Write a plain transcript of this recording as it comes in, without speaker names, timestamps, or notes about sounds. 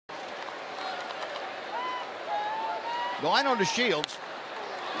Delino DeShields.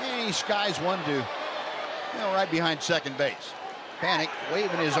 And he skies one to, right behind second base. Panic,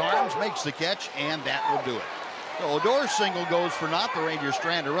 waving his arms, makes the catch, and that will do it. So Odor's single goes for naught. The Rangers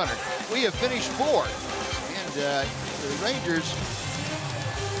strand a runner. We have finished fourth, and the Rangers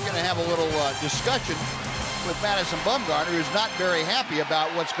are going to have a little discussion with Madison Bumgarner, who's not very happy about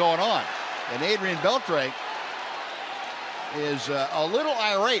what's going on. And Adrian Beltre is a little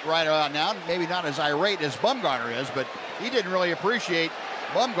irate right about now. Maybe not as irate as Bumgarner is, but he didn't really appreciate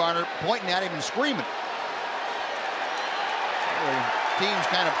Bumgarner pointing at him and screaming. The teams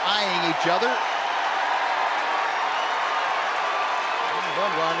kind of eyeing each other. And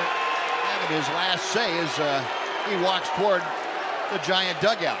Bumgarner having his last say as he walks toward the Giant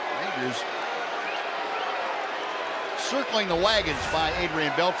dugout. Rangers circling the wagons by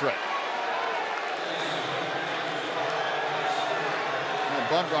Adrian Beltre. And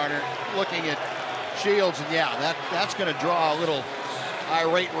Bumgarner looking at Shields, and yeah, that's going to draw a little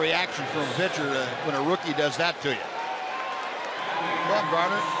irate reaction from a pitcher when a rookie does that to you.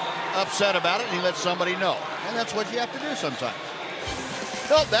 Bumgarner upset about it, and he lets somebody know. And that's what you have to do sometimes.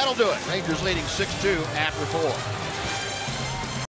 Well, that'll do it. Rangers leading 6-2 after 4.